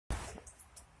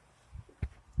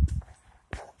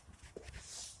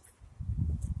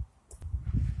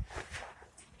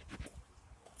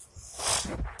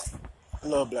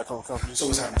love black-owned companies. So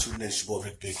what's happening to you? It's your boy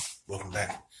Rick Big. Welcome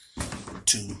back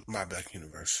to my black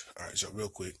universe. Alright, so real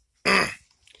quick.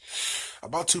 I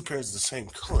bought two pairs of the same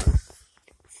color.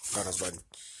 Thought I was buying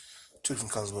two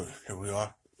different colors, but here we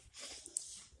are.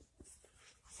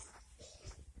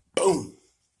 Boom!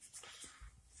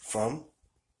 From,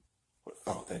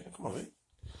 oh, thank you. Come on, baby.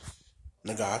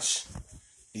 Negash.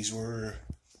 These were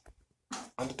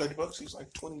under $30. These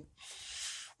like 20,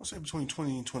 I'll say between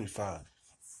 20 and 25.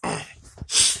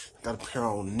 Got a pair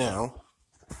on now.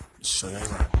 Let's show you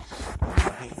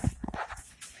right here.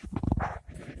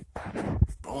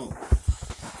 Boom.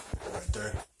 Right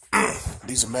there.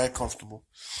 These are mad comfortable.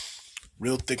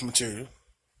 Real thick material.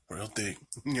 Real thick.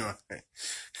 You know what I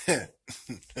mean?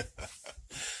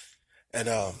 And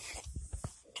it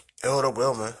held up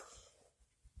well, man.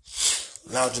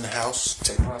 Lounge in the house,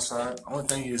 take them outside. Only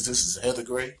thing is, this is heather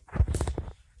gray,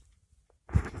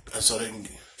 and so they can,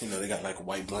 you know, they got like a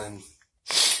white blend,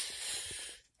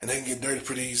 and they can get dirty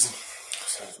pretty easy.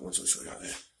 So I want to show y'all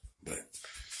that. But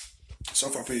so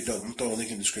far, pretty dope. I'm gonna throw a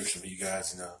link in the description for you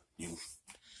guys, and you can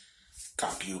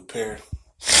copy you a pair.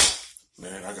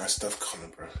 Man, I got stuff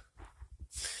coming, bro.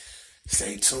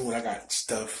 Stay tuned. I got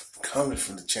stuff coming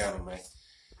from the channel, man.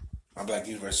 My black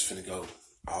universe is finna go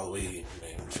all the way in,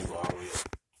 man. We're finna go all the way up.